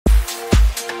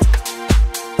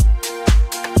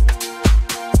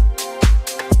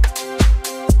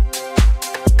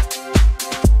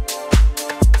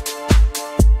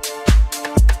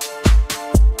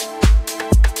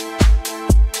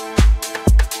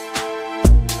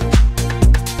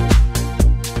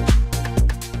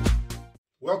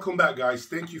welcome back, guys.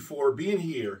 Thank you for being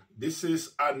here. This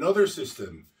is another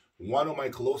system. One of my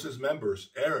closest members,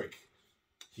 Eric.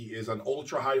 He is an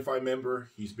ultra hi-fi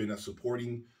member. He's been a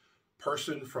supporting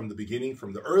person from the beginning,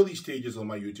 from the early stages of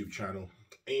my YouTube channel.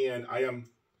 And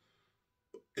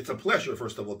it's a pleasure,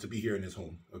 first of all, to be here in his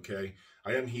home, okay?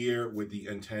 I am here with the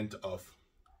intent of,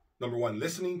 number one,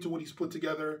 listening to what he's put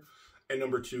together, and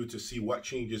number two, to see what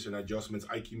changes and adjustments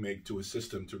I can make to his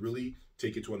system to really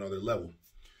take it to another level.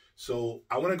 So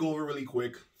I want to go over really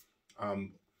quick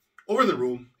over the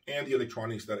room and the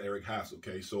electronics that Eric has,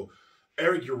 okay? So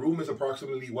Eric, your room is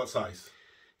approximately what size?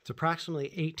 It's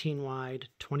approximately 18 wide,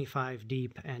 25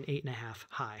 deep, and 8.5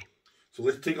 high. So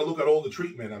let's take a look at all the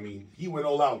treatment. I mean, he went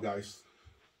all out, guys.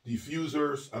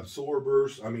 Diffusers,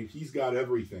 absorbers, I mean, he's got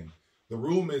everything. The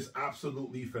room is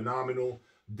absolutely phenomenal.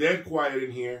 Dead quiet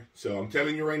in here. So I'm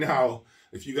telling you right now,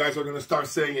 if you guys are going to start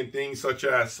saying things such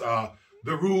as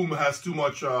the room has too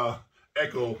much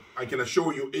echo, I can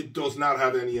assure you it does not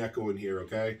have any echo in here,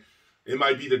 okay? It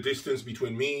might be the distance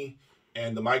between me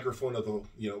and the microphone of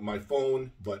the, my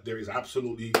phone, but there is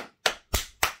absolutely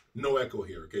no echo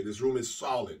here, okay? This room is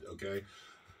solid, okay?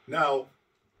 Now,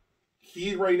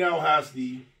 he right now has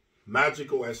the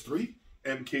Magical S3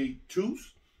 MK2s,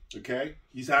 okay?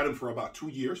 He's had them for about 2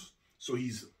 years, so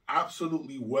he's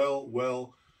absolutely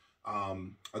well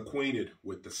acquainted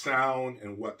with the sound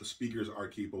and what the speakers are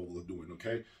capable of doing,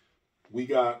 okay? We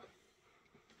got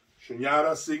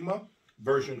Shunyata Sigma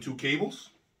version 2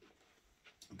 cables,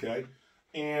 okay?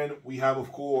 And we have,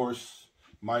 of course,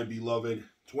 my beloved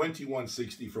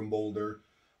 2160 from Boulder,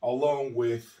 along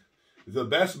with the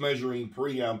best measuring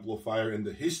preamplifier in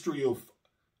the history of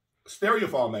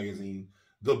Stereophile magazine,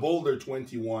 the Boulder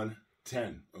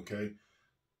 2110, okay?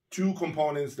 2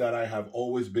 components that I have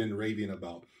always been raving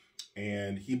about.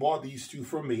 And he bought these 2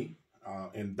 from me.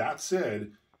 And that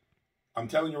said, I'm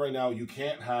telling you right now, you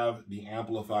can't have the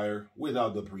amplifier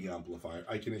without the preamplifier.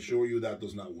 I can assure you that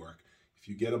does not work. If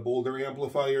you get a Boulder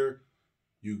amplifier,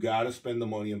 you got to spend the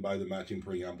money and buy the matching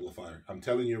preamplifier. I'm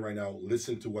telling you right now,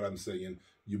 listen to what I'm saying.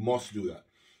 You must do that,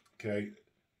 okay?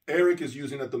 Eric is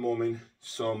using at the moment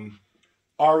some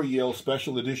REL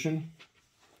Special Edition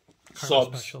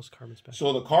Carbon subs. Carbon Specials.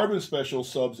 So the Carbon Special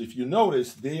subs, if you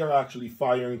notice, they are actually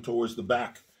firing towards the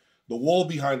back, the wall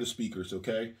behind the speakers,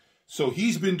 okay? So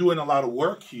he's been doing a lot of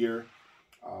work here,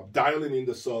 dialing in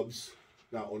the subs.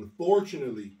 Now,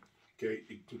 unfortunately, okay,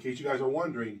 in case you guys are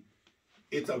wondering,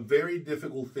 it's a very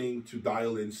difficult thing to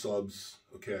dial in subs,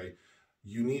 okay?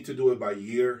 You need to do it by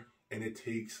ear, and it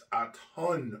takes a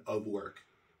ton of work.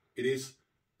 It is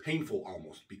painful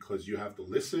almost, because you have to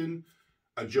listen,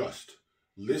 adjust,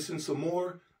 listen some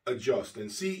more, adjust, and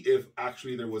see if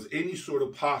actually there was any sort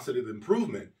of positive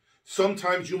improvement.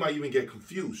 Sometimes you might even get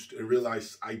confused and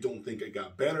realize, I don't think it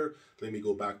got better. Let me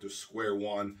go back to square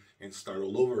one and start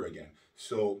all over again.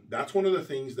 So that's one of the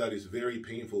things that is very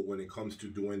painful when it comes to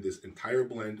doing this entire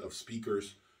blend of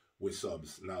speakers with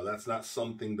subs. Now, that's not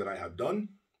something that I have done.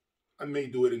 I may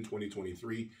do it in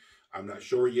 2023. I'm not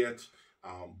sure yet.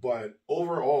 But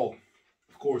overall,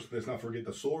 of course, let's not forget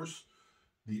the source,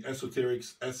 the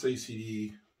Esoterics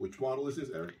SACD. Which model is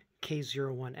this, Eric?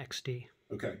 K01XD.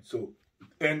 Okay, so,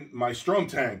 and my Strum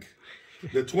Tank,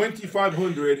 the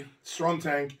 2500 Strum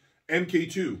Tank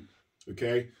MK2,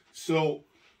 okay? So,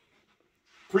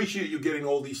 appreciate you getting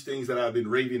all these things that I've been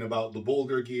raving about, the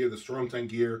Boulder gear, the Strum Tank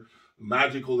gear,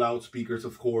 magical loudspeakers,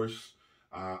 of course.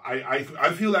 I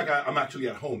feel like I'm actually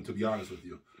at home, to be honest with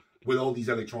you, with all these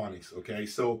electronics, okay?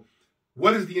 So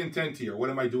what is the intent here?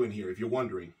 What am I doing here, if you're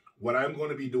wondering? What I'm going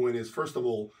to be doing is, first of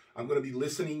all, I'm going to be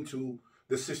listening to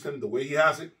the system the way he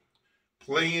has it,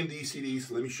 playing these CDs.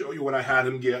 Let me show you what I had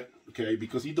him get, okay?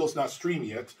 Because he does not stream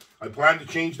yet. I plan to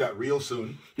change that real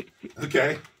soon,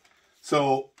 okay?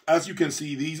 So as you can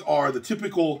see, these are the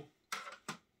typical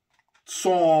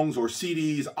songs or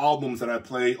CDs, albums that I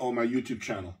play on my YouTube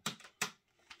channel,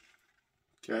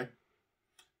 okay?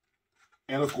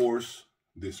 And of course,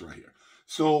 this right here.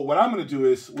 So what I'm going to do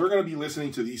is we're going to be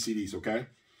listening to these CDs, okay?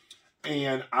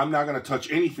 And I'm not going to touch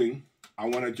anything. I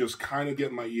want to just kind of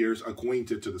get my ears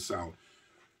acquainted to the sound.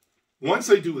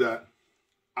 Once I do that,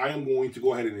 I am going to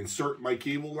go ahead and insert my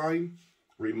cable line,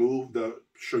 remove the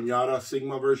Shunyata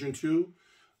Sigma version 2,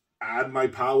 add my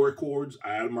power cords,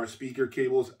 add my speaker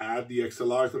cables, add the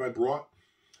XLRs that I brought,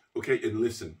 okay, and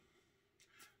listen.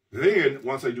 Then,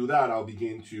 once I do that, I'll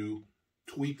begin to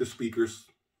tweak the speakers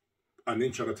an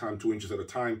inch at a time, 2 inches at a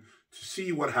time, to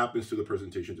see what happens to the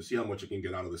presentation, to see how much I can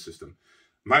get out of the system.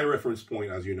 My reference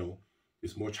point, as you know,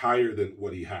 is much higher than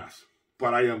what he has.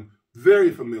 But I am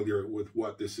very familiar with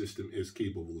what this system is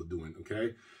capable of doing,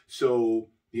 okay? So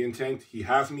The intent, he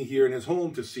has me here in his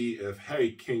home to see if,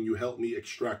 hey, can you help me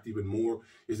extract even more?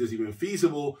 Is this even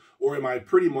feasible? Or am I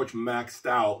pretty much maxed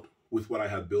out with what I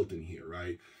have built in here,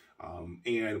 right?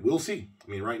 And we'll see. I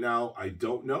mean, right now, I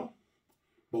don't know.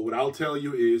 But what I'll tell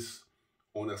you is,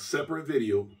 on a separate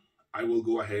video, I will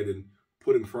go ahead and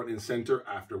put him front and center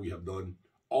after we have done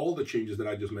all the changes that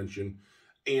I just mentioned.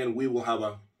 And we will have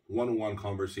a one-on-one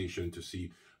conversation to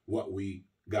see what we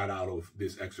got out of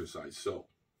this exercise. So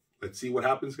let's see what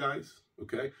happens, guys.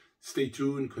 Okay, stay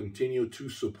tuned. Continue to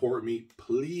support me.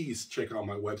 Please check out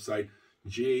my website,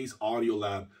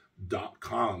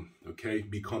 jayaudiolab.com. Okay,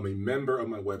 become a member of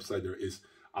my website. There is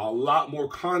a lot more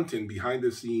content behind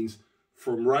the scenes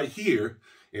from right here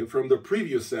and from the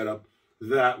previous setup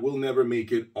that will never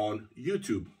make it on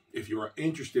YouTube. If you are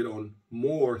interested on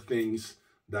more things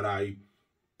that I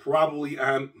probably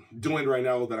am doing right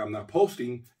now that I'm not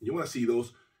posting, you want to see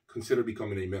those, consider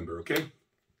becoming a member, okay?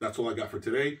 That's all I got for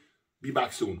today. Be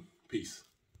back soon. Peace.